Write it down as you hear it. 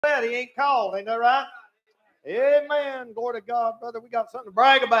that he ain't called. Ain't that right? Amen. Glory to God, brother. We got something to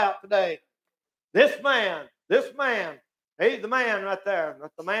brag about today. This man, he's the man right there.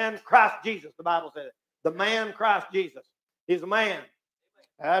 That's the man, Christ Jesus, the Bible says. The man, Christ Jesus. He's a man.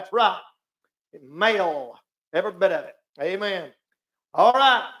 That's right. Male. Every bit of it. Amen. All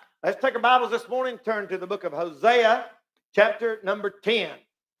right. Let's take our Bibles this morning. Turn to the book of Hosea, chapter number 10.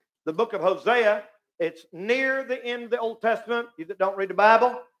 The book of Hosea. It's near the end of the Old Testament. You that don't read the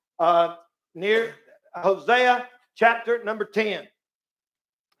Bible, near Hosea, chapter number 10.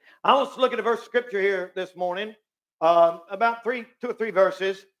 I want to look at a verse of scripture here this morning, about 2 or 3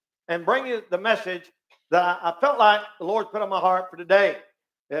 verses, and bring you the message that I felt like the Lord put on my heart for today.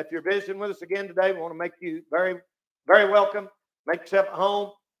 If you're visiting with us again today, we want to make you very, very welcome. Make yourself at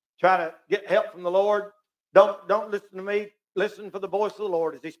home. Try to get help from the Lord. Don't listen to me. Listen for the voice of the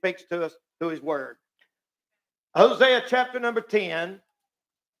Lord as He speaks to us through His Word. Hosea chapter number 10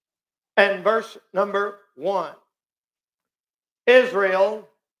 and verse number 1. Israel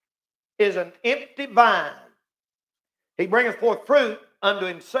is an empty vine. He bringeth forth fruit unto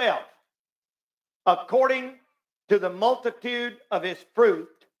himself. According to the multitude of his fruit,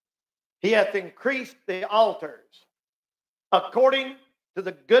 he hath increased the altars. According to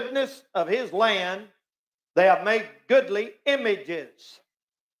the goodness of his land, they have made goodly images.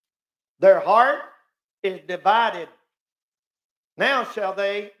 Their heart is divided. Now shall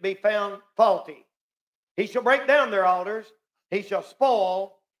they be found faulty. He shall break down their altars. He shall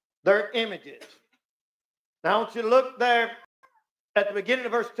spoil their images. Now I want you to look there at the beginning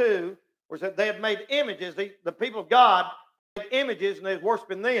of verse 2, where it said they have made images. The people of God made images and they're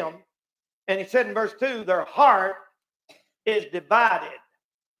worshiping them. And he said in verse 2, their heart is divided.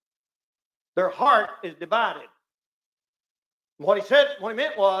 Their heart is divided. What he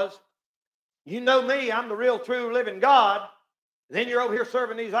meant was, you know me, I'm the real, true, living God. And then you're over here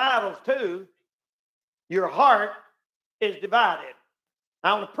serving these idols too. Your heart is divided.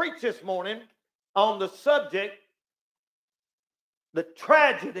 I want to preach this morning on the subject, the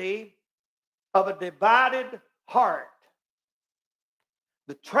tragedy of a divided heart.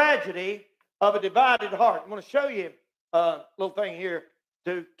 The tragedy of a divided heart. I'm going to show you a little thing here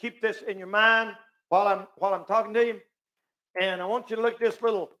to keep this in your mind while I'm talking to you. And I want you to look at this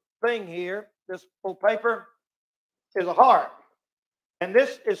little thing here. This little paper is a heart. And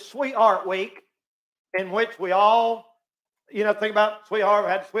this is Sweetheart Week, in which we all, think about Sweetheart.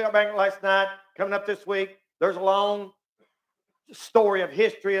 We had Sweetheart Banquet last night. Coming up this week, there's a long story of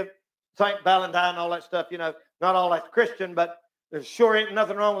history of St. Valentine and all that stuff. Not all that's Christian, but there sure ain't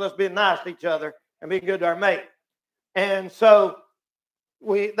nothing wrong with us being nice to each other and being good to our mate. And so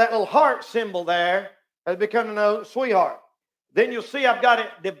that little heart symbol there has become a sweetheart. Then you'll see I've got it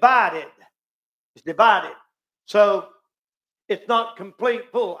divided. It's divided. So it's not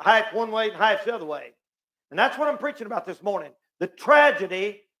complete, full, half one way and half the other way. And that's what I'm preaching about this morning. The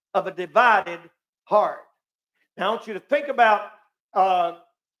tragedy of a divided heart. Now I want you to think about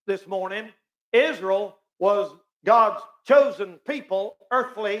this morning. Israel was God's chosen people,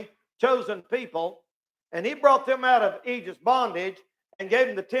 earthly chosen people. And He brought them out of Egypt's bondage and gave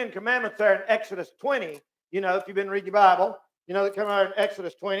them the 10 Commandments there in Exodus 20. If you've been reading your Bible, they come out in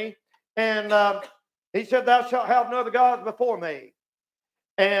Exodus 20. And He said, thou shalt have no other gods before me.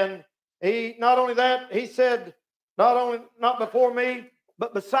 And He, not only that, He said, not before me,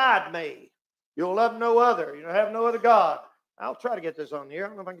 but beside me. You'll love no other. Have no other God. I'll try to get this on here. I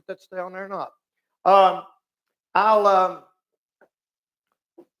don't know if I can get that to stay on there or not.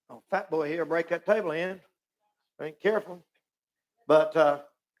 Fat boy here break that table in. Ain't careful. But,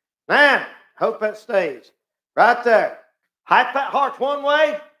 man, hope that stays. Right there. Half that heart's one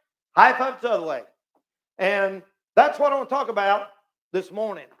way, half of it's the other way. And that's what I want to talk about this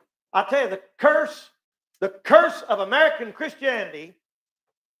morning. I tell you, the curse of American Christianity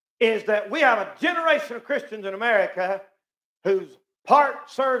is that we have a generation of Christians in America whose part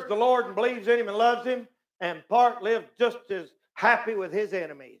serves the Lord and believes in Him and loves Him, and part lives just as happy with his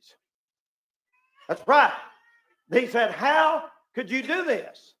enemies. That's right. He said, how could you do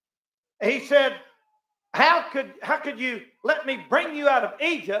this? He said, how could you let me bring you out of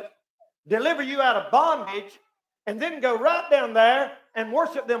Egypt, deliver you out of bondage, and then go right down there and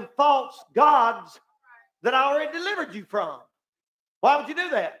worship them false gods that I already delivered you from? Why would you do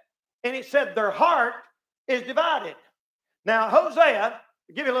that? And He said their heart is divided. Now, Hosea,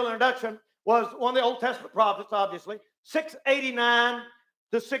 to give you a little introduction, was one of the Old Testament prophets, obviously, 689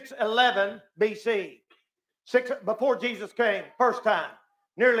 to 611 BC, before Jesus came, first time.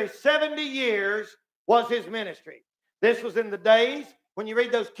 Nearly 70 years was his ministry. This was in the days, when you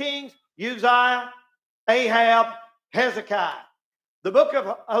read those kings, Uzziah, Ahab, Hezekiah. The book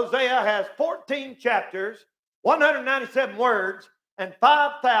of Hosea has 14 chapters, 197 words, and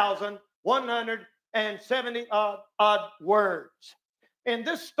 5,170 odd words. In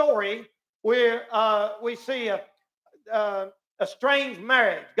this story, we see a strange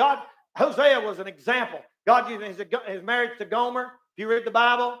marriage. Hosea was an example. God used his marriage to Gomer. If you read the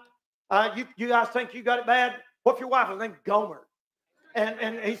Bible, you guys think you got it bad. What if your wife was named Gomer?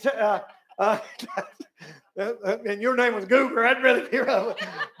 And he said, and your name was Goober. I'd really be rough.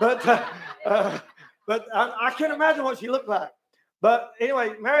 But I can't imagine what she looked like. But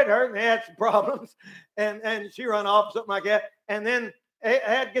anyway, married her and they had some problems, and she run off, something like that. And then I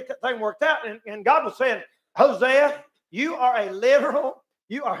had to get that thing worked out. And God was saying, Hosea, you are a literal.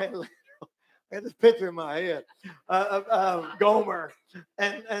 I had this picture in my head of Gomer,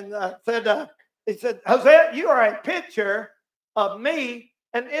 and he said, Hosea, you are a picture of me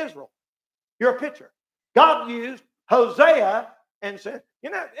and Israel. You're a picture. God used Hosea and said,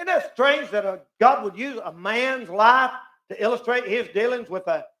 isn't that strange that God would use a man's life to illustrate his dealings with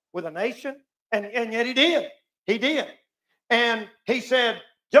a nation? And yet he did. He did. And he said,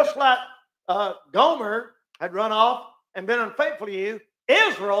 just like Gomer had run off and been unfaithful to you,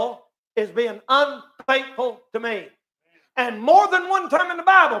 Israel is being unfaithful to me. And more than one time in the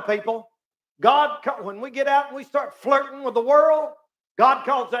Bible, people, God, when we get out and we start flirting with the world, God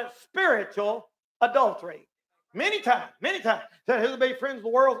calls that spiritual adultery. Many times. Said, who'll be friends of the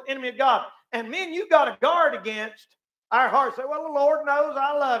world, enemy of God. And men, you got to guard against our hearts. Say, well, the Lord knows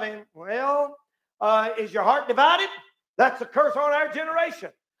I love him. Well, is your heart divided? That's a curse on our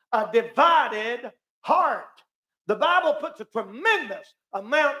generation. A divided heart. The Bible puts a tremendous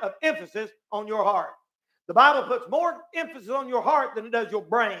amount of emphasis on your heart. The Bible puts more emphasis on your heart than it does your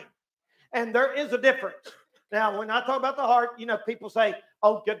brain. And there is a difference. Now, when I talk about the heart, people say,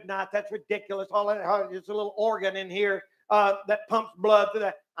 oh, good night, that's ridiculous. All that heart, it's a little organ in here that pumps blood through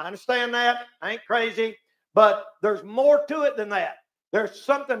that. I understand that. I ain't crazy. But there's more to it than that. There's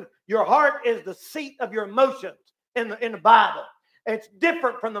something, your heart is the seat of your emotions in the Bible. It's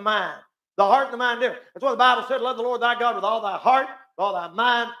different from the mind. The heart and the mind are different. That's why the Bible said, love the Lord thy God with all thy heart, with all thy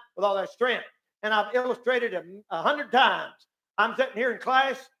mind, with all thy strength. And I've illustrated it 100 times. I'm sitting here in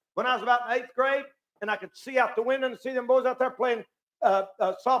class when I was about in 8th grade, and I could see out the window and see them boys out there playing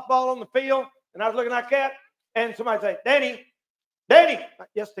softball on the field. And I was looking like that, and somebody say, Danny,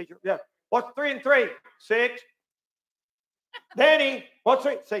 yes, teacher, yeah. What's 3 and 3? 6. Danny, what's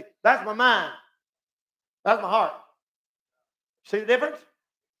 3? See, that's my mind. That's my heart. See the difference?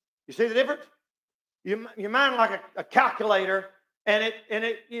 You see the difference? Your mind like a calculator, and it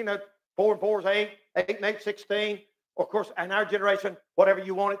 4 and 4 is 8, 8 and 8, 16. Of course, in our generation, whatever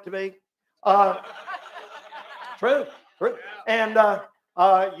you want it to be. True. And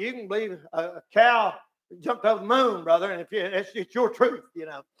you can believe a cow jumped over the moon, brother, and it's your truth,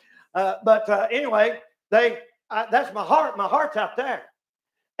 But anyway, that's my heart. My heart's out there.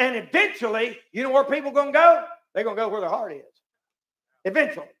 And eventually, you know where people are going to go? They're going to go where their heart is.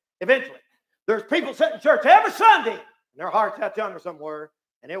 Eventually. There's people sitting in church every Sunday, and their heart's out yonder somewhere,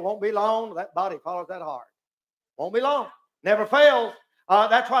 and it won't be long. That body follows that heart. Won't be long. Never fails.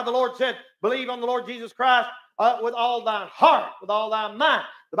 That's why the Lord said, believe on the Lord Jesus Christ with all thine heart, with all thy mind.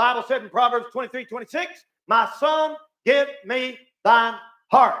 The Bible said in Proverbs 23:26, my son, give me thine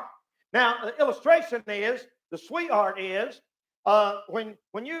heart. Now, the illustration is, the sweetheart is, when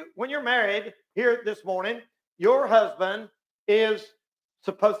you're married here this morning, your husband is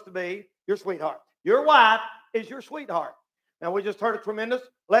supposed to be your sweetheart. Your wife is your sweetheart. Now, we just heard a tremendous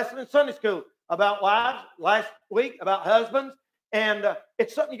lesson in Sunday school about wives last week, about husbands, and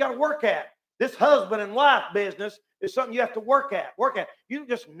it's something you got to work at. This husband and wife business is something you have to work at. You don't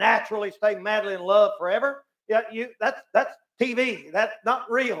just naturally stay madly in love forever. Yeah, that's TV. That's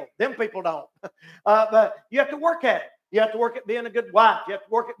not real. Them people don't. But you have to work at it. You have to work at being a good wife. You have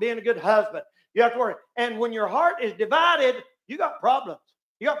to work at being a good husband. You have to work. And when your heart is divided, you got problems.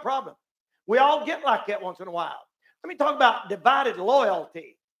 We all get like that once in a while. Let me talk about divided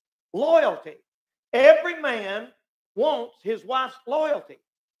loyalty. Loyalty. Every man wants his wife's loyalty.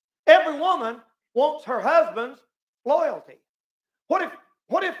 Every woman wants her husband's loyalty. What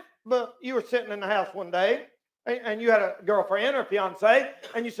if you were sitting in the house one day and you had a girlfriend or a fiance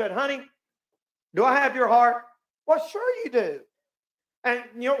and you said, honey, do I have your heart? Well, sure you do. And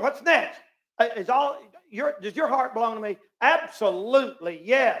what's next? Does your heart belong to me? Absolutely,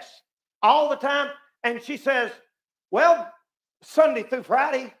 yes. All the time. And she says, well, Sunday through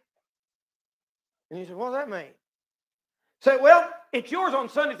Friday. And you said, what does that mean? Say, well, it's yours on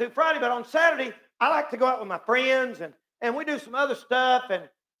Sunday through Friday, but on Saturday, I like to go out with my friends and we do some other stuff. And,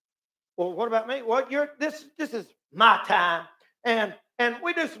 well, what about me? Well, this is my time. And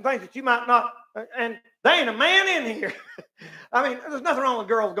we do some things that you might not, and there ain't a man in here. I mean, there's nothing wrong with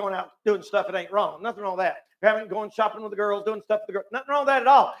girls going out doing stuff that ain't wrong. Nothing wrong with that. Having going shopping with the girls, doing stuff with the girls. Nothing wrong with that at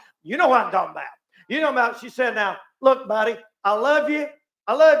all. You know what I'm talking about. You know about, she said, now, look, buddy, I love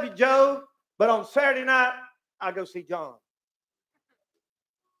you, Joe, but on Saturday night, I go see John.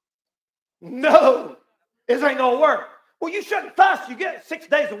 No, this ain't going to work. Well, you shouldn't fuss. You get it 6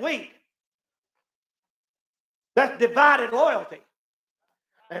 days a week. That's divided loyalty.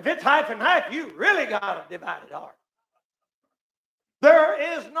 And if it's half and half, you really got a divided heart.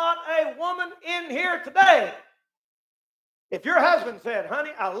 There is not a woman in here today. If your husband said,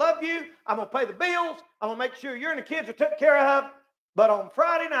 honey, I love you, I'm going to pay the bills, I'm going to make sure you and the kids are taken care of, but on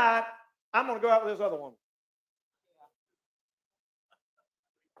Friday night, I'm going to go out with this other woman.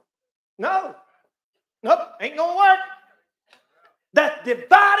 No. Nope, ain't going to work. That's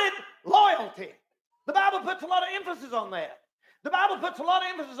divided loyalty. The Bible puts a lot of emphasis on that. The Bible puts a lot of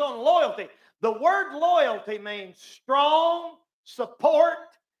emphasis on loyalty. The word loyalty means strong support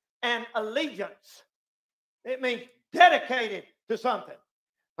and allegiance. It means dedicated to something.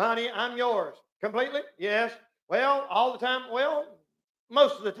 Honey, I'm yours. Completely? Yes. Well, all the time? Well,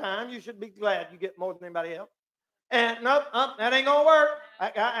 most of the time, you should be glad you get more than anybody else. And nope, that ain't going to work.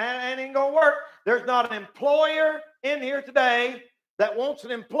 That ain't going to work. There's not an employer in here today that wants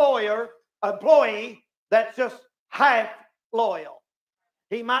an employee that's just half loyal.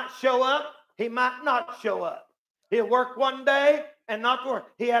 He might show up. He might not show up. He'll work one day and not work.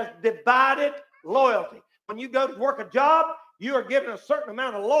 He has divided loyalty. When you go to work a job, you are given a certain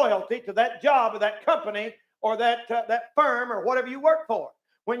amount of loyalty to that job or that company or that firm or whatever you work for.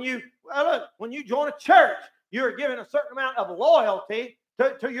 When you join a church, you are given a certain amount of loyalty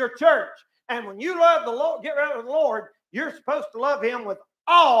to your church. And when you love the Lord, get right with the Lord, you're supposed to love Him with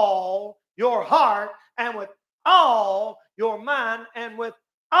all your heart and with all your mind and with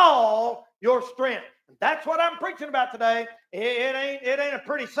all your strength. That's what I'm preaching about today. It ain't a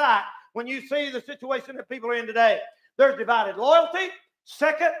pretty sight when you see the situation that people are in today. There's divided loyalty.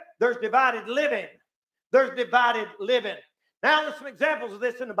 Second, there's divided living. There's divided living. Now, there's some examples of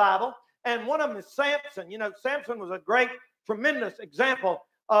this in the Bible, and one of them is Samson. You know, Samson was a great, tremendous example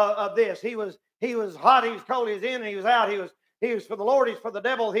of this. He was hot, he was cold, he was in, and he was out. He was for the Lord, he's for the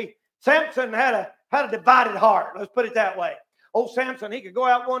devil. Samson had a divided heart. Let's put it that way. Old Samson, he could go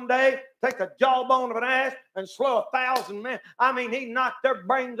out one day, take the jawbone of an ass, and slow 1,000 men. I mean, he knocked their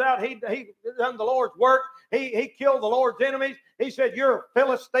brains out. He done the Lord's work. He killed the Lord's enemies. He said, you're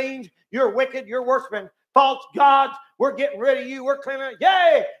Philistines. You're wicked. You're worshiping false gods. We're getting rid of you. We're cleaning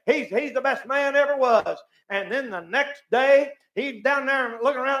it. Yay! He's the best man ever was. And then the next day, he's down there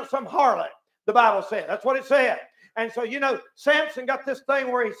looking around at some harlot, the Bible said. That's what it said. And so, you know, Samson got this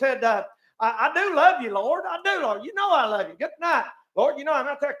thing where he said, I do love you, Lord. I do, Lord. You know I love you. Good night. Lord, you know I'm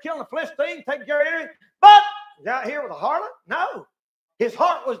out there killing the Philistines, taking care of everything. But he's out here with a harlot? No. His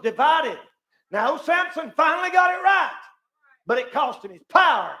heart was divided. Now, Samson finally got it right. But it cost him his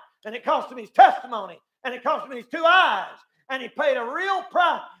power. And it cost him his testimony. And it cost him his 2 eyes. And he paid a real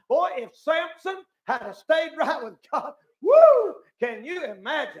price. Boy, if Samson had stayed right with God, woo, can you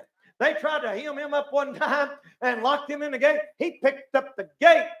imagine? They tried to hem him up one time and locked him in the gate. He picked up the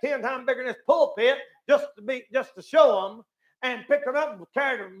gate 10 times bigger than this pulpit just to show them, and picked him up and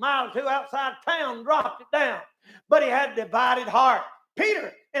carried him a mile or 2 outside town and dropped it down. But he had a divided heart.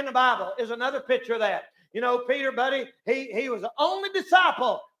 Peter in the Bible is another picture of that. You know, Peter, buddy, he was the only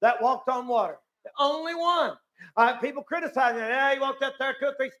disciple that walked on water. The only one. People criticize him. Yeah, he walked up there 2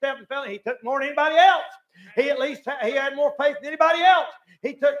 or 3 steps and fell. He took more than anybody else. He had more faith than anybody else.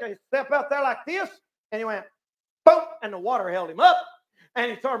 He took a step out there like this, and he went, boom, and the water held him up.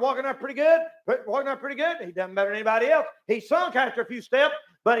 And he started walking up pretty good. He done better than anybody else. He sunk after a few steps,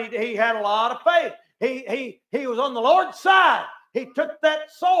 but he had a lot of faith. He was on the Lord's side. He took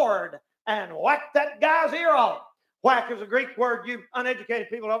that sword and whacked that guy's ear off. Whack is a Greek word you uneducated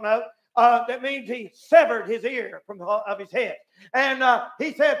people don't know. That means he severed his ear of his head. And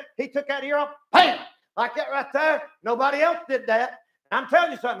he said he took that ear off, bam, like that right there. Nobody else did that. I'm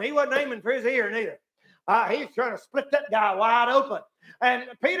telling you something. He wasn't aiming for his ear neither. He's trying to split that guy wide open. And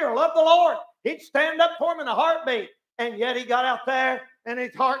Peter loved the Lord. He'd stand up for him in a heartbeat. And yet he got out there and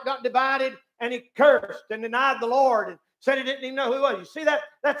his heart got divided and he cursed and denied the Lord and said he didn't even know who he was. You see that?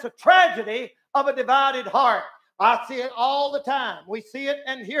 That's a tragedy of a divided heart. I see it all the time. We see it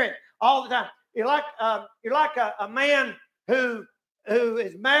and hear it all the time. You're like a man who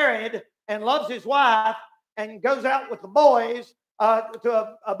is married and loves his wife and goes out with the boys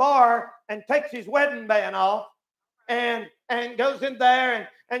to a bar and takes his wedding band off and goes in there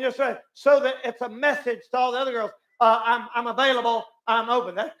and just so that it's a message to all the other girls. I'm available. I'm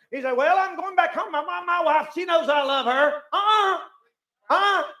open. He said, well, I'm going back home. My wife, she knows I love her.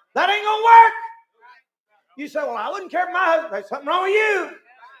 That ain't going to work. You say, well, I wouldn't care if my husband. There's something wrong with you.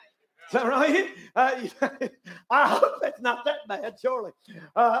 Something wrong with you? I hope that's not that bad, surely.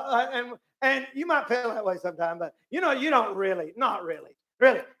 And you might feel that way sometime, but you don't really, not really.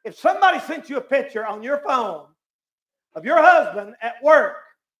 Really, if somebody sent you a picture on your phone of your husband at work,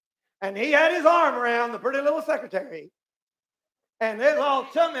 and he had his arm around the pretty little secretary, and it's all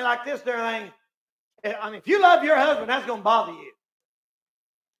something like this, everything. I mean, if you love your husband, that's going to bother you.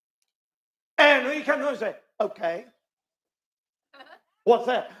 And when you come to him and say, okay, what's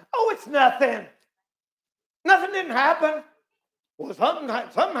that? Oh, it's nothing. Nothing didn't happen. Well, something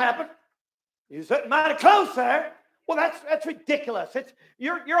happened. You sitting mighty close there. Well, that's ridiculous.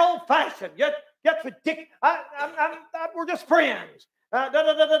 You're old-fashioned. That's ridiculous. We're just friends. There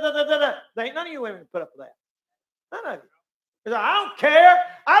ain't none of you women put up with that. None of you. I don't care.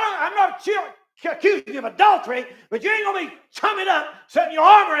 I'm not accusing you of adultery, but you ain't gonna be chumming up, setting your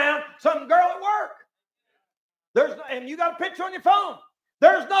arm around some girl at work. And you got a picture on your phone.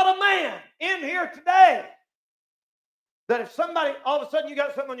 There's not a man in here today that if somebody all of a sudden you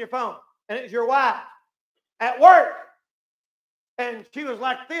got something on your phone and it's your wife at work, and she was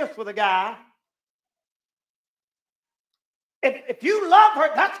like this with a guy. If you love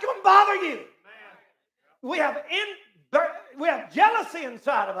her, that's going to bother you. We have jealousy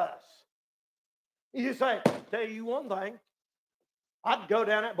inside of us. You say, tell you one thing, I'd go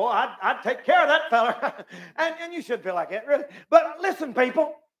down that boy. I'd take care of that fella, and you should feel like that, really. But listen,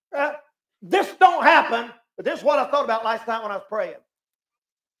 people, this don't happen. But this is what I thought about last night when I was praying.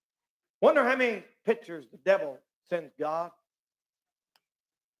 Wonder how many pictures the devil sends God.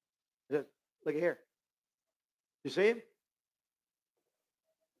 Look at here. You see him?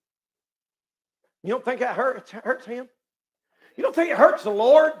 You don't think that hurts him? You don't think it hurts the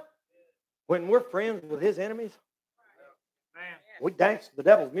Lord when we're friends with his enemies? We dance to the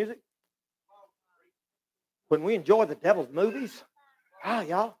devil's music. When we enjoy the devil's movies.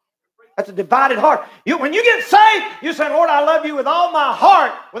 Y'all. That's a divided heart. When you get saved, you say, Lord, I love you with all my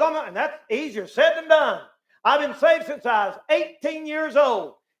heart. And that's easier said than done. I've been saved since I was 18 years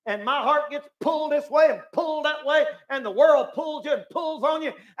old. And my heart gets pulled this way and pulled that way. And the world pulls you and pulls on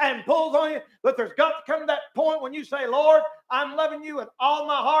you and pulls on you. But there's got to come to that point when you say, Lord, I'm loving you with all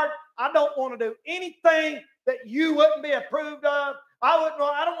my heart. I don't want to do anything that you wouldn't be approved of. I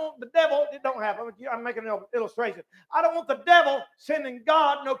don't want the devil. It don't happen. I'm making an illustration. I don't want the devil sending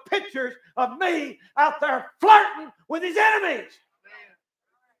God no pictures of me out there flirting with his enemies.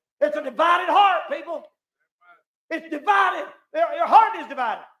 It's a divided heart, people. It's divided. Your heart is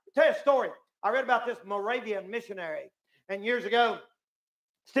divided. I'll tell you a story. I read about this Moravian missionary. And years ago,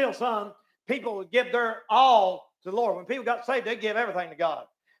 still some people would give their all to the Lord. When people got saved, they give everything to God.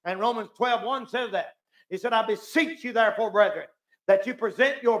 And Romans 12:1 says that. He said, I beseech you, therefore, brethren, that you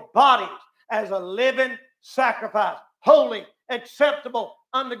present your bodies as a living sacrifice, holy, acceptable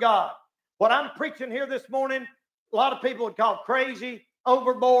unto God. What I'm preaching here this morning, a lot of people would call crazy,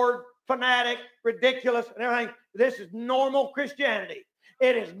 overboard, fanatic, ridiculous, and everything. This is normal Christianity.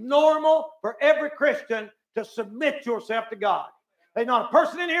 It is normal for every Christian to submit yourself to God. There's not a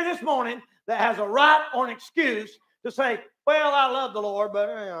person in here this morning that has a right or an excuse to say, well, I love the Lord, but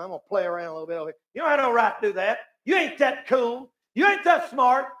I'm going to play around a little bit over here. You don't have no right to do that. You ain't that cool. You ain't that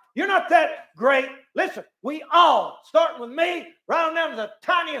smart. You're not that great. Listen, we all, starting with me, right on down to the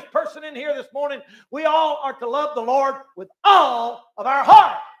tiniest person in here this morning, we all are to love the Lord with all of our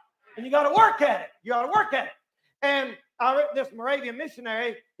heart. And you got to work at it. You got to work at it. And this Moravian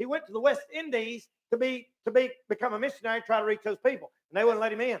missionary, he went to the West Indies to become a missionary, try to reach those people. And they wouldn't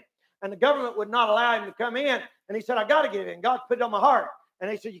let him in. And the government would not allow him to come in. And he said, I got to get in. God's put it on my heart. And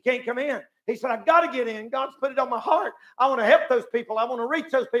they said, you can't come in. He said, I've got to get in. God's put it on my heart. I want to help those people. I want to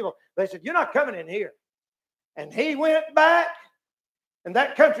reach those people. They said, you're not coming in here. And he went back, and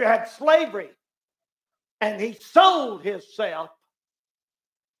that country had slavery. And he sold himself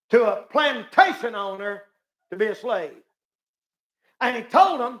to a plantation owner to be a slave. And he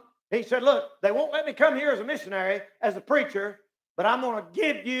told them, he said, look, they won't let me come here as a missionary, as a preacher, but I'm going to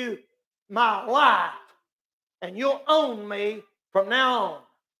give you my life, and you'll own me from now on.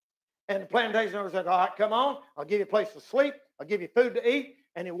 And the plantation owner said, all right, come on. I'll give you a place to sleep. I'll give you food to eat.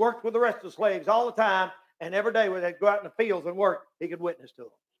 And he worked with the rest of the slaves all the time. And every day when they'd go out in the fields and work, he could witness to them.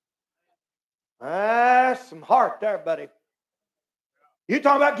 That's some heart there, buddy. You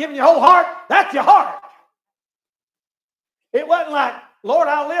talking about giving your whole heart? That's your heart. It wasn't like, Lord,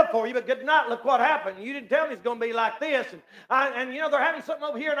 I'll live for you, but good night. Look what happened. You didn't tell me it's going to be like this. And you know, they're having something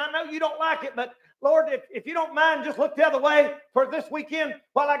over here, and I know you don't like it, but Lord, if you don't mind, just look the other way for this weekend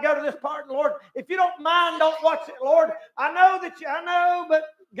while I go to this part. Lord, if you don't mind, don't watch it. Lord, I know, but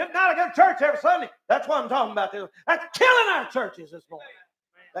good night. I go to church every Sunday. That's what I'm talking about. That's killing our churches this morning.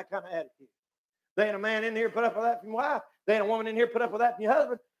 That kind of attitude. There ain't a man in here put up with that from your wife. There ain't a woman in here put up with that from your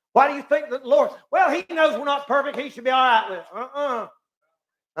husband. Why do you think that the Lord, well, he knows we're not perfect. He should be all right with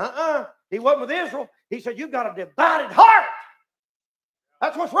it. He wasn't with Israel. He said, you've got a divided heart.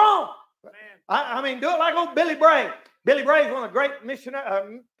 That's what's wrong. I mean, do it like old Billy Bray. Billy Bray is one of the great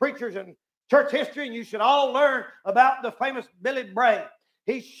preachers in church history, and you should all learn about the famous Billy Bray.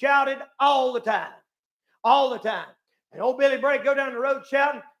 He shouted all the time. All the time. And old Billy Bray would go down the road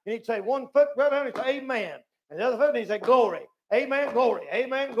shouting, and he'd say, one foot go down, he'd say, amen. And the other foot, and he'd say, glory. Amen, glory.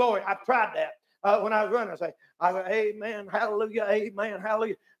 Amen, glory. I've tried that. When I was running, I say, amen, hallelujah, amen,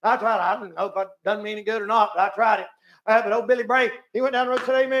 hallelujah. I tried it. I don't know if it done me any good or not, but I tried it. But old Billy Bray, he went down the road and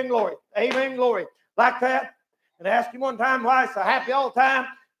said, amen, glory, like that. And I asked him one time why he's so happy all the time.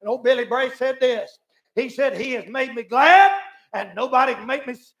 And old Billy Bray said this. He said, he has made me glad, and nobody can make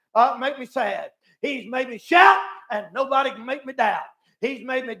me sad. He's made me shout, and nobody can make me doubt. He's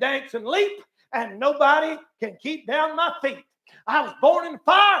made me dance and leap, and nobody can keep down my feet. I was born in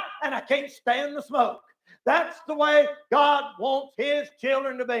fire, and I can't stand the smoke. That's the way God wants his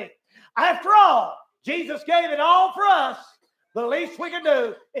children to be. After all, Jesus gave it all for us. The least we can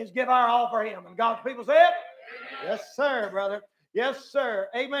do is give our all for him. And God's people said, yes, sir, brother. Yes, sir.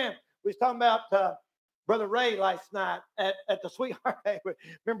 Amen. We was talking about Brother Ray last night at the Sweetheart.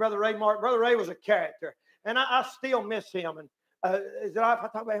 Remember Brother Ray Martin? Brother Ray was a character. And I still miss him. And is it all right if I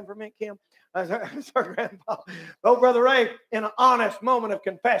talk about him for a minute, Kim? Sorry, Grandpa. Oh, Brother Ray, in an honest moment of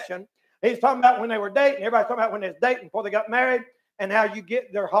confession, he's talking about when they were dating. Everybody's talking about when they was dating before they got married and how you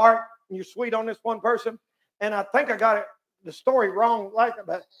get their heart and you're sweet on this one person. And I think I got the story wrong,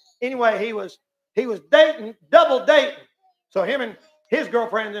 but anyway, he was dating, double dating. So him and his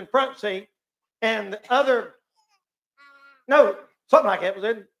girlfriend in front seat, and the other, no, something like that was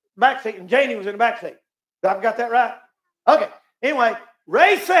in the back seat, and Janie was in the back seat. I've got that right? Okay. Anyway,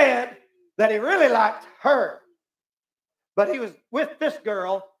 Ray said that he really liked her, but he was with this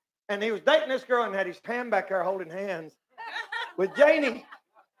girl, and he was dating this girl and had his hand back there holding hands with Janie.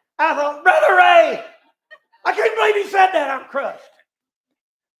 I thought, Brother Ray, I can't believe he said that. I'm crushed.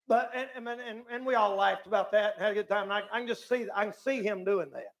 But and we all laughed about that and had a good time. And I can see him doing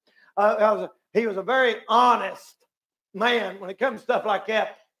that. He was a very honest man when it comes to stuff like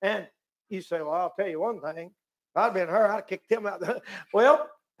that. And you say, well, I'll tell you one thing. If I'd been her, I'd have kicked him out. Well,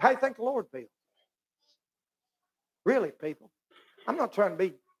 how do you think the Lord feels? Really, people. I'm not trying to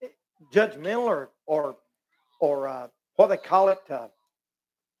be judgmental or what they call it.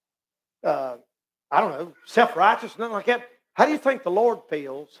 I don't know, self-righteous, nothing like that. How do you think the Lord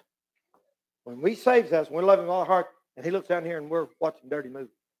feels when we saves us, when we love him with all our heart, and he looks down here and we're watching dirty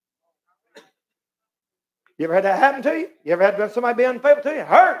movies? You ever had that happen to you? You ever had somebody be unfaithful to you? It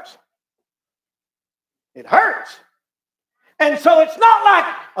hurts. It hurts. And so it's not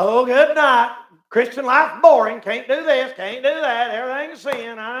like, oh, good night. Christian life boring. Can't do this. Can't do that. Everything's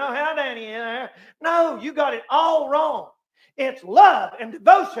sin. I know how Danny is. No, you got it all wrong. It's love and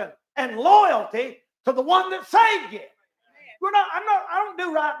devotion and loyalty to the one that saved you. I don't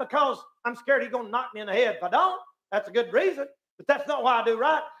do right because I'm scared he's going to knock me in the head. If I don't, that's a good reason. But that's not why I do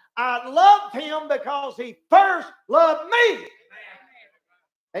right. I loved him because he first loved me.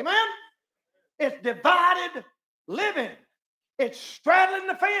 Amen? It's divided living. It's straddling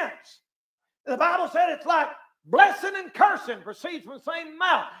the fence. The Bible said it's like blessing and cursing proceeds from the same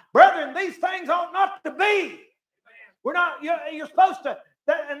mouth. Brethren, these things ought not to be. We're not, you're supposed to,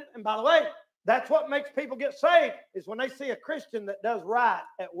 and by the way, that's what makes people get saved, is when they see a Christian that does right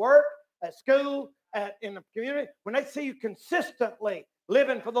at work, at school, in the community. When they see you consistently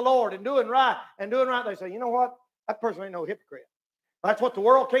living for the Lord and doing right, they say, you know what? That person ain't no hypocrite. That's what the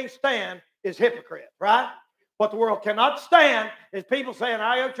world can't stand, is hypocrite, right? What the world cannot stand is people saying,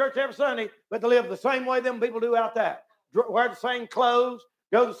 I go to church every Sunday, but they live the same way them people do out there. Wear the same clothes,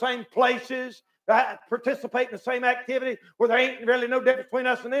 go to the same places, participate in the same activity where there ain't really no difference between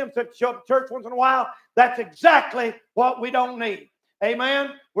us and them except to show up to church once in a while. That's exactly what we don't need.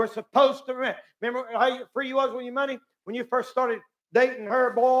 Amen? We're supposed to remember how free you was when you money? When you first started dating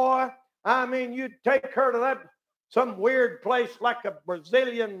her, boy, I mean, you'd take her to some weird place like a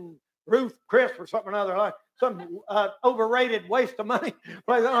Brazilian Ruth Chris or something or other, like some overrated waste of money.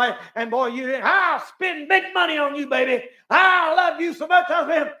 And boy, I'll spend big money on you, baby. I love you so much.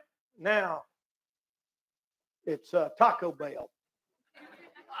 Now, it's Taco Bell.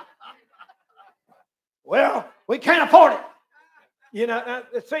 Well, we can't afford it. You know,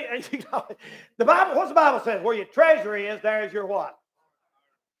 see, the Bible, what's the Bible say? Where your treasure is, there is your what?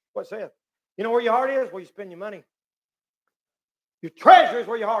 What it says? You know where your heart is? Where you spend your money. Your treasure is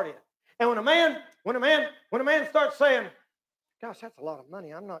where your heart is. And when a man starts saying, gosh, that's a lot of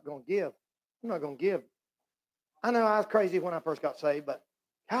money, I'm not going to give. I'm not going to give. I know I was crazy when I first got saved, but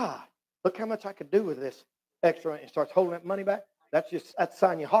God, look how much I could do with this extra. And starts holding that money back. That's a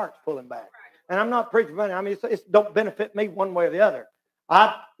sign your heart's pulling back. And I'm not preaching money. I mean, it don't benefit me one way or the other.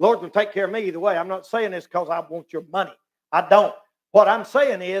 Lord will take care of me either way. I'm not saying this because I want your money. I don't. What I'm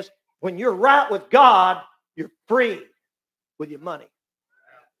saying is, when you're right with God, you're free with your money.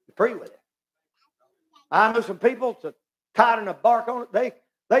 You're free with it. I know some people to tied in a bark on it.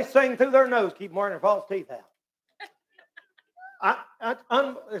 They sing through their nose, keep wearing their false teeth out.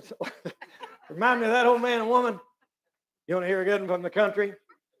 Remind me of that old man and woman. You want to hear a good one from the country?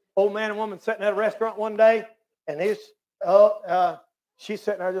 Old man and woman sitting at a restaurant one day, and she's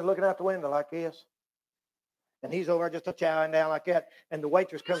sitting there just looking out the window like this. And he's over just chowing down like that. And the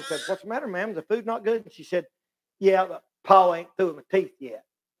waitress comes and said, what's the matter, ma'am? Is the food not good? And she said, yeah, but Paul ain't through with my teeth yet.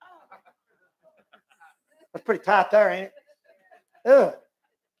 That's pretty tight there, ain't it? Ugh.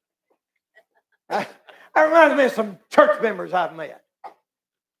 That reminds me of some church members I've met.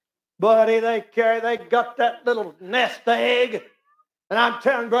 Buddy, they got that little nest egg. And I'm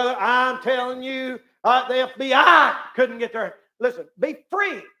telling you, brother, I'm telling you, the FBI couldn't get there. Listen, be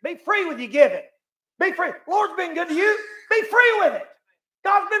free. Be free with your giving. Be free. Lord's been good to you. Be free with it.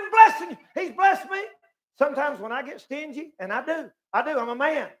 God's been blessing you. He's blessed me. Sometimes when I get stingy, and I do. I'm a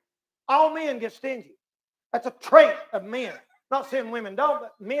man. All men get stingy. That's a trait of men. Not saying women don't,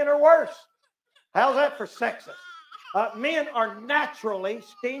 but men are worse. How's that for sexist? Men are naturally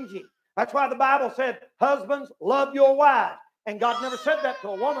stingy. That's why the Bible said, husbands, love your wives. And God never said that to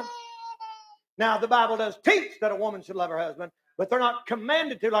a woman. Now, the Bible does teach that a woman should love her husband, but they're not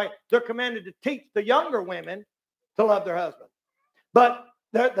commanded to. Like, they're commanded to teach the younger women to love their husband. But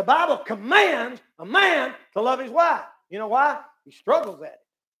the Bible commands a man to love his wife. You know why? He struggles at it.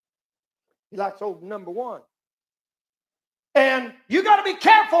 He likes old number one. And you got to be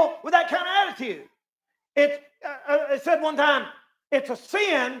careful with that kind of attitude. It said one time, it's a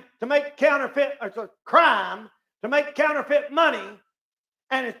sin to make counterfeit, or it's a crime to make counterfeit money,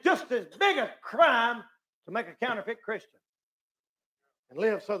 and it's just as big a crime to make a counterfeit Christian and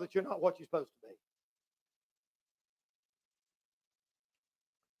live so that you're not what you're supposed to be.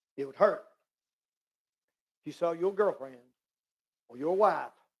 It would hurt if you saw your girlfriend or your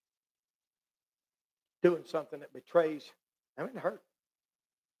wife doing something that betrays. I mean, it hurt.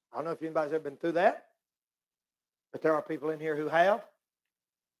 I don't know if anybody's ever been through that, but there are people in here who have,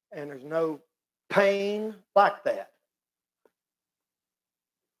 and there's no pain like that.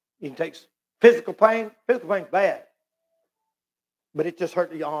 You can take physical pain. Physical pain's bad, but it just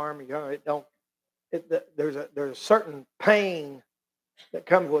hurt the arm. You know, it don't. There's a certain pain that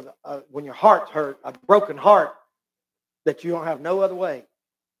comes with when your heart's hurt, a broken heart, that you don't have no other way.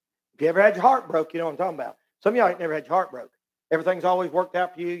 If you ever had your heart broke, you know what I'm talking about. Some of y'all ain't never had your heart broke. Everything's always worked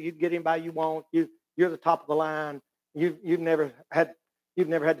out for you. You get anybody you want. You're the top of the line. You've never had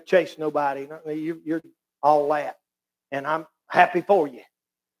to chase nobody. You're all that, and I'm happy for you.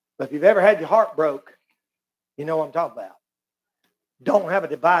 But if you've ever had your heart broke, you know what I'm talking about. Don't have a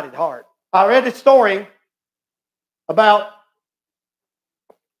divided heart. I read a story about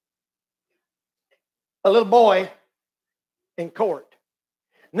a little boy in court.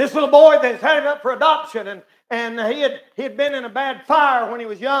 And this little boy that's had him up for adoption, and he had been in a bad fire when he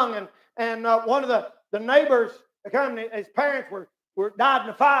was young, and one of the neighbors, his parents were died in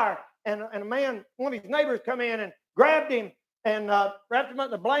the fire, and one of his neighbors come in and grabbed him and wrapped him up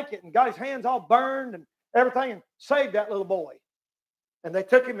in a blanket and got his hands all burned and everything and saved that little boy. And they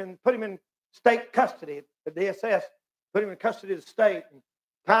took him and put him in state custody. The DSS put him in custody of the state. And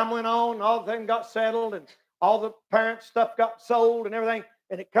time went on, and all the things got settled, and all the parents' stuff got sold and everything.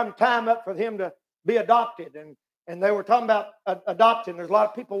 And it come time up for him to be adopted. And they were talking about adopting. There's a lot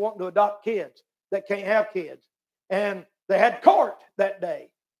of people wanting to adopt kids that can't have kids. And they had court that day.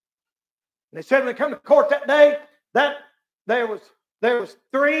 And they said when they come to court that day, that there was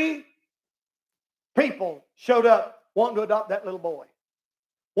 3 people showed up wanting to adopt that little boy.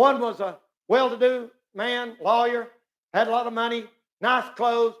 One was a well-to-do man, lawyer, had a lot of money, nice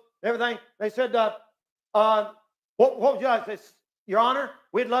clothes, everything. They said, what would you like? They said, Your Honor,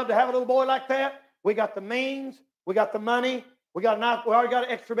 we'd love to have a little boy like that. We got the means, we got the money, we already got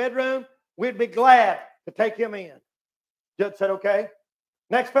an extra bedroom. We'd be glad to take him in. Judge said, okay.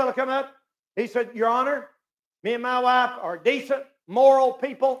 Next fella come up. He said, Your Honor, me and my wife are decent, moral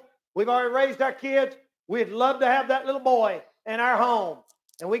people. We've already raised our kids. We'd love to have that little boy in our home.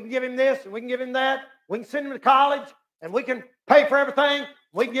 And we can give him this and we can give him that. We can send him to college and we can pay for everything.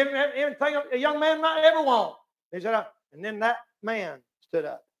 We can give him everything a young man might ever want. He said, and then that man stood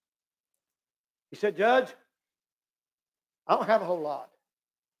up. He said, Judge, I don't have a whole lot.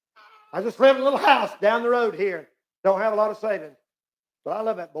 I just live in a little house down the road here. Don't have a lot of savings. But I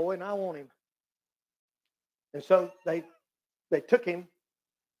love that boy and I want him. And so they took him.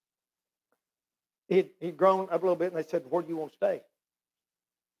 He'd grown up a little bit and they said, where do you want to stay?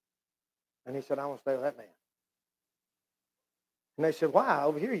 And he said, I want to stay with that man. And they said, why?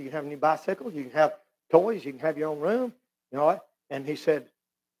 Over here you can have new bicycles, you can have toys, you can have your own room. You know what? And he said,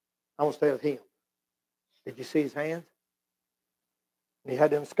 I want to stay with him. Did you see his hands? And he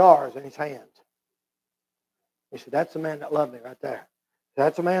had them scars in his hands. He said, that's the man that loved me right there.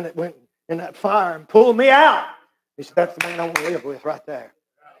 That's the man that went in that fire and pulled me out. He said, that's the man I want to live with right there.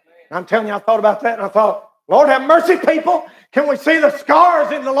 And I'm telling you, I thought about that and I thought, Lord have mercy, people. Can we see the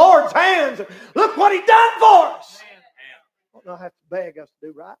scars in the Lord's hands? Look what He done for us. I don't have to beg us to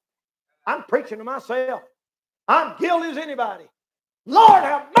do right. I'm preaching to myself. I'm guilty as anybody. Lord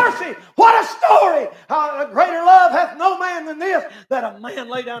have mercy. What a story. How a greater love hath no man than this, that a man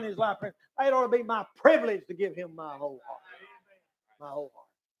lay down his life. It ought to be my privilege to give him my whole heart. My whole heart.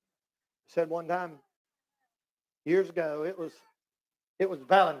 I said one time, years ago, it was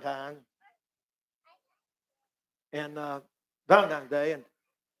Valentine's. And Valentine's Day, and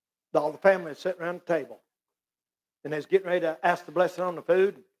all the family was sitting around the table. And they was getting ready to ask the blessing on the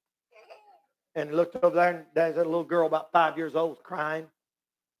food. And he looked over there, and there's a little girl about 5 years old crying.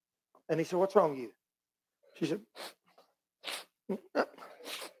 And he said, what's wrong with you? She said,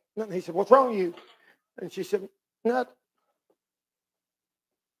 nothing. He said, what's wrong with you? And she said, nothing.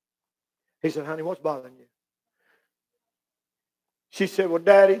 He said, honey, what's bothering you? She said, well,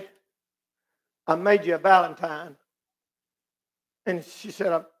 Daddy, I made you a Valentine. And she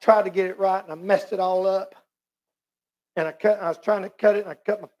said, I tried to get it right, and I messed it all up. And I was trying to cut it, and I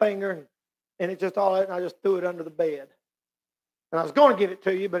cut my finger, and it just all out, and I just threw it under the bed. And I was going to give it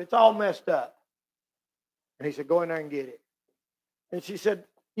to you, but it's all messed up. And he said, go in there and get it. And she said,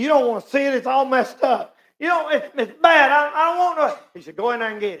 you don't want to see it. It's all messed up. You know, it's bad. I don't want to. He said, go in there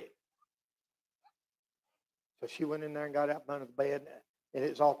and get it. So she went in there and got it up under the bed, and it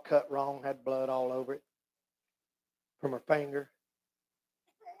was all cut wrong, had blood all over it from her finger.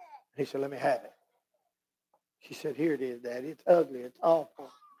 He said, let me have it. She said, here it is, Daddy. It's ugly. It's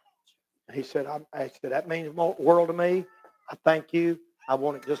awful. And he said, I said, that means the world to me. I thank you. I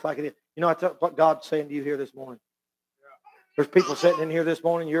want it just like it is. You know, that's what God's saying to you here this morning. There's people sitting in here this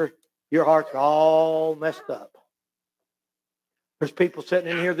morning, your hearts are all messed up. There's people sitting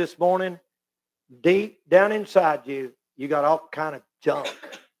in here this morning, deep down inside you, you got all kind of junk.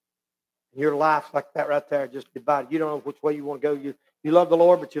 Your life's like that right there, just divided. You don't know which way you want to go. You love the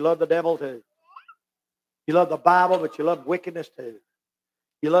Lord, but you love the devil too. You love the Bible, but you love wickedness too.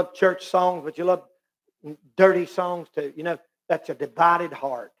 You love church songs, but you love dirty songs too. You know, that's a divided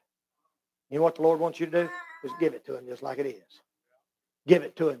heart. You know what the Lord wants you to do? Just give it to Him just like it is. Give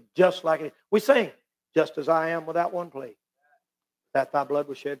it to Him just like it is. We sing, just as I am without one plea, that thy blood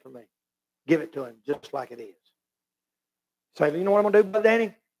was shed for me. Give it to Him just like it is. Say, you know what I'm going to do, Brother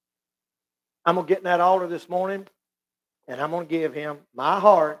Danny? I'm going to get in that altar this morning, and I'm going to give Him my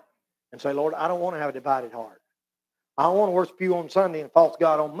heart and say, Lord, I don't want to have a divided heart. I don't want to worship you on Sunday and false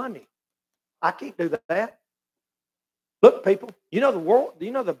God on Monday. I can't do that. Look, people, you know the world, do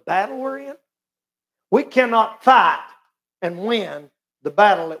you know the battle we're in? We cannot fight and win the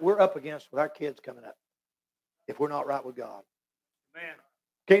battle that we're up against with our kids coming up if we're not right with God. Amen.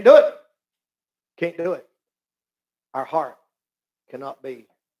 Can't do it. Can't do it. Our heart cannot be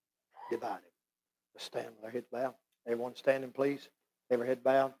divided. Let's stand with our heads bowed. Everyone standing, please. Every head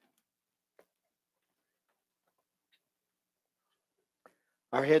bowed.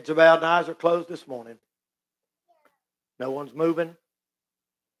 Our heads are bowed and eyes are closed this morning. No one's moving.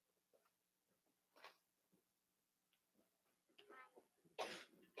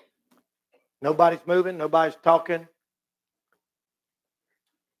 Nobody's moving. Nobody's talking.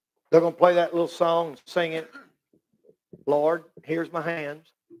 They're going to play that little song and sing it. Lord, here's my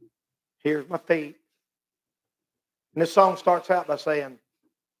hands. Here's my feet. And this song starts out by saying,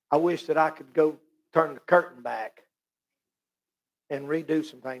 I wish that I could go turn the curtain back and redo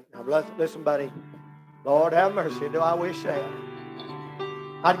some things. Now, listen, buddy. Lord, have mercy. Do I wish that?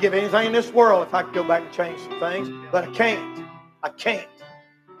 I'd give anything in this world if I could go back and change some things, but I can't. I can't.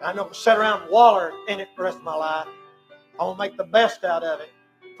 I'm not going to sit around and waller in it the rest of my life. I want to make the best out of it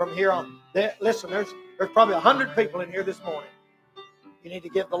from here on. Listen, there's probably 100 people in here this morning. You need to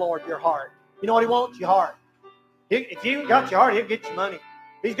give the Lord your heart. You know what He wants? Your heart. If you got your heart, He'll get your money. If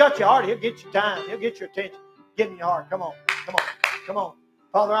He's got your heart, He'll get your time. He'll get your attention. Give Him your heart. Come on. Come on. Come on.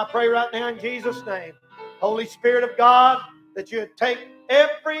 Father, I pray right now in Jesus' name, Holy Spirit of God, that You would take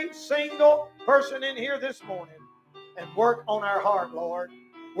every single person in here this morning and work on our heart, Lord.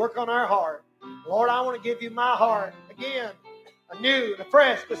 Work on our heart. Lord, I want to give You my heart again, anew and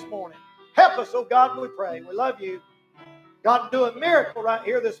afresh this morning. Help us, oh God, we pray. We love You. God, do a miracle right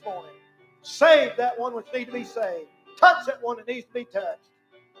here this morning. Save that one which needs to be saved. Touch that one that needs to be touched.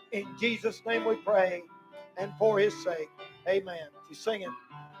 In Jesus' name we pray, and for His sake. Amen. If you're singing,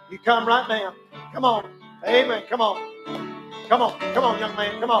 you come right now. Come on. Amen. Come on. Come on. Come on, young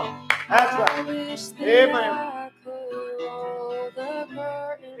man. Come on. That's right. Amen.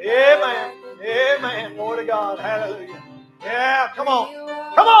 Amen. Amen. Glory to God. Hallelujah. Yeah, come on.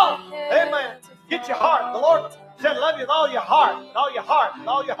 Come on. Amen. Get your heart. The Lord said, love You with all your heart, with all your heart, with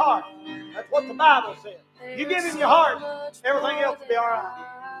all your heart. That's what the Bible says. You give Him your heart, everything else will be all right.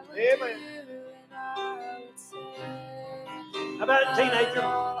 Amen. How about a teenager?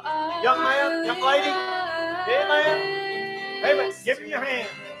 Young man, young lady? Amen. Amen. Give Him your hand.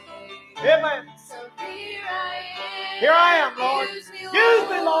 Amen. Here I am, Lord. Use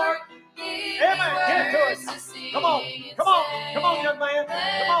me, Lord. Amen. Give it to us. Come on. Come on. Come on, young man.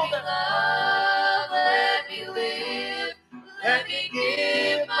 Come on. Let me live. Let me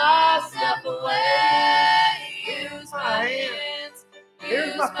give myself away. Use my hands.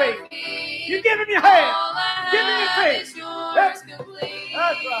 Here's my feet. You give Him your hands. Give Him your feet. That's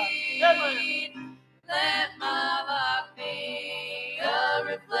right. Amen. Let my life be a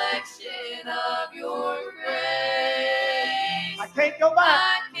reflection of Your grace. I can't go back.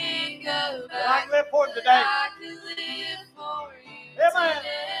 I can't go back. But I can live for Him today. I can live for You. Amen.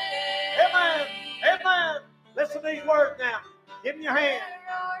 Today. Amen. Amen. Listen to these words now. Give Him your hand.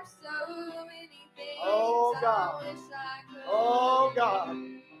 There are so many things. Oh God. Oh God.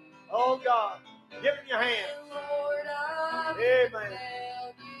 Oh God. Give Him your hand. Lord, amen.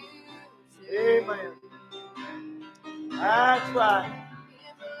 Amen. That's right.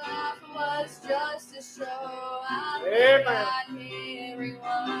 If life was just a show, amen.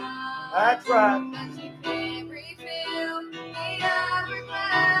 That's right. But You can't refill the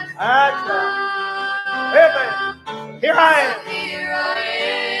hourglass. That's right. Amen. Here I am. Here I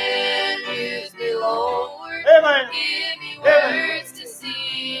am. Use me, Lord. Amen. Give me words to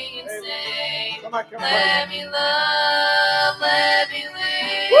sing and say. Let me love. Let me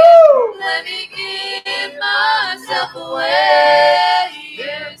live. Woo! Let me give myself away.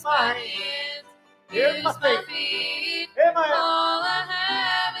 Here's my hands. Here's my feet. Amen. All I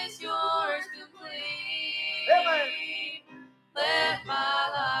have is Yours complete. Amen. Let my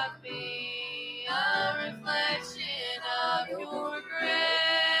life be a reflection of Your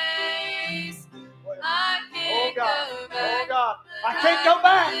grace. I can't go back. Oh God. I can't go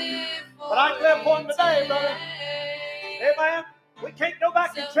back. But I can live for Him today, brother. Amen. We can't go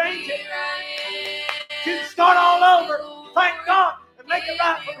back and change it. You can start all over. Thank God and make it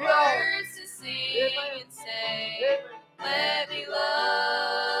right from here on. Amen. Amen. Let me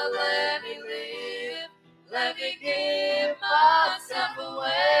love, let me live, let me give myself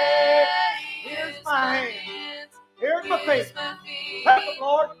away. Here's my hands, here's my feet. Help them,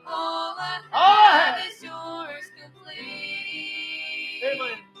 Lord. All I have is Yours complete.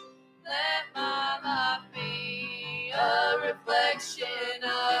 Amen. Let my life be a reflection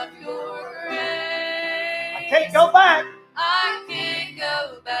of Your grace. I can't go back. I can't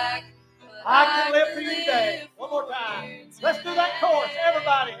go back. I can live for You today. One more time. Let's do that chorus.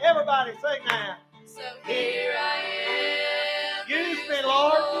 Everybody sing now. So here I am. Use me,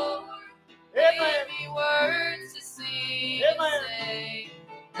 Lord. Amen. Give me words to sing. Amen.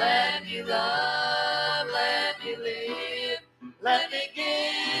 Let me love. Let me live. Let me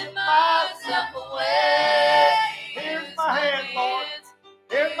give myself away. Here's my hand, Lord.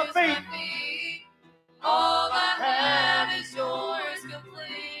 Here's my feet. All I have is Yours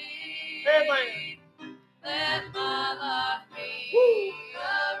complete. Amen. Let my life be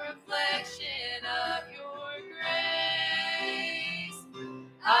a reflection of Your grace.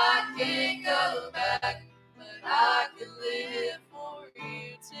 I can't go back, but I can live for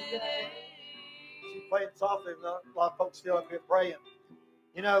You today. She's playing softly. A lot of folks still up here praying.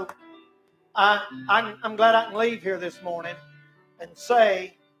 You know, I'm glad I can leave here this morning and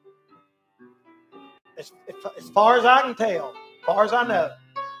say, as far as I can tell, as far as I know,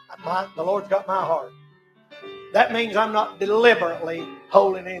 the Lord's got my heart. That means I'm not deliberately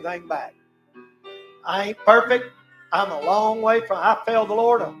holding anything back. I ain't perfect. I'm a long way from. I failed the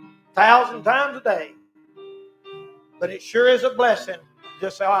Lord 1,000 times a day. But it sure is a blessing.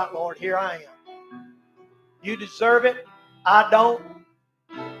 Just say, all right, Lord, here I am. You deserve it. I don't.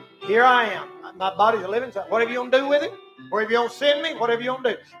 Here I am. My body's a living sacrifice. Whatever you going to do with it, wherever you going to send me, whatever you going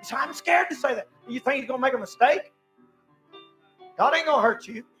to do. So I'm scared to say that. You think he's going to make a mistake? God ain't going to hurt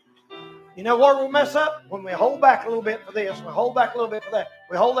you. You know where we'll mess up? When we hold back a little bit for this, we hold back a little bit for that.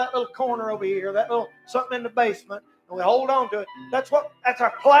 We hold that little corner over here, that little something in the basement, and we hold on to it. That's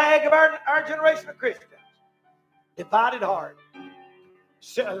our plague of our generation of Christians. Divided heart.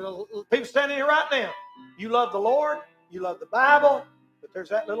 People standing here right now. You love the Lord, you love the Bible, but there's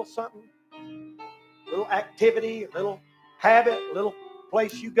that little something, little activity, a little habit, a little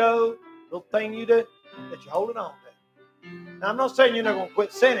place you go, little thing you do that you're holding on to. Now, I'm not saying you're not going to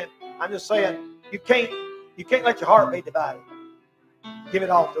quit sinning. I'm just saying you can't let your heart be divided. Give it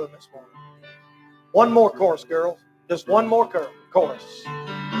all to him this morning. One more chorus, girls. Just one more chorus. Okay.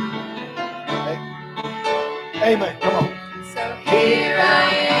 Amen. Come on. So here I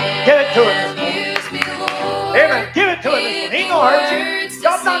am. Give it to him this morning. Amen. Give it to him this morning. He ain't going to hurt you.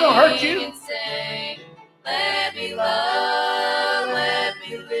 God's not going to hurt you. Let me love, let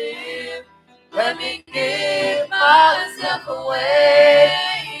me live, let me give myself away.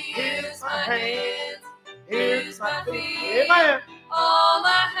 Here's my hands, here's my feet. Amen. All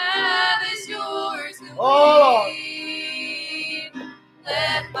I have is yours. Oh,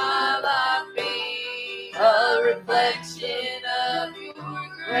 let my life be a reflection of your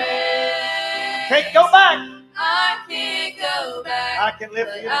grace. Can't go back. I can't go back. I can live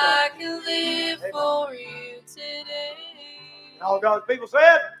for you today. I can live for you today. All God's people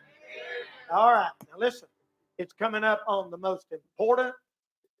said? All right. Now listen. It's coming up on the most important,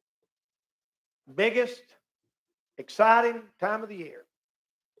 biggest, exciting time of the year.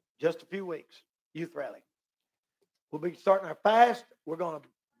 Just a few weeks. Youth rally. We'll be starting our fast. We're going to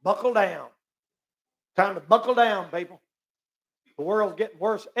buckle down. Time to buckle down, people. The world's getting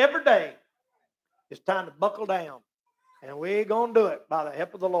worse every day. It's time to buckle down. And we ain't going to do it by the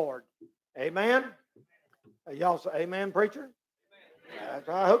help of the Lord. Amen? Y'all say amen, preacher? Amen.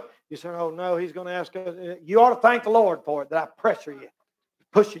 I hope you say, oh, no, he's going to ask us. You ought to thank the Lord for it, that I pressure you,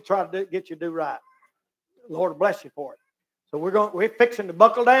 push you, try to get you to do right. The Lord will bless you for it. So we're fixing to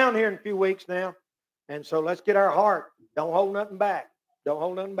buckle down here in a few weeks now. And so let's get our heart. Don't hold nothing back. Don't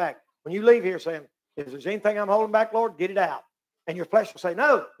hold nothing back. When you leave here saying, if there's anything I'm holding back, Lord, get it out. And your flesh will say,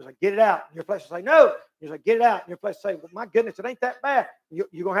 no. You're like, get it out. And your flesh will say, no. You're like, get it out. And your flesh will say, well, my goodness, it ain't that bad. You're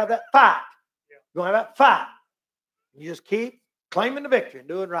going to have that fight. You're going to have that fight. You just keep claiming the victory and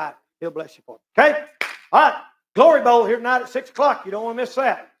doing right. He'll bless you for it. Okay? All right. Glory Bowl here tonight at 6 o'clock. You don't want to miss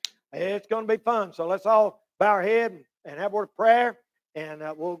that. It's going to be fun. So let's all bow our head and have a word of prayer. And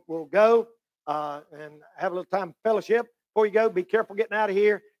we'll go and have a little time of fellowship. Before you go, be careful getting out of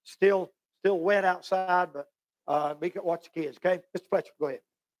here. Still wet outside, but watch the kids, okay? Mr. Fletcher, go ahead.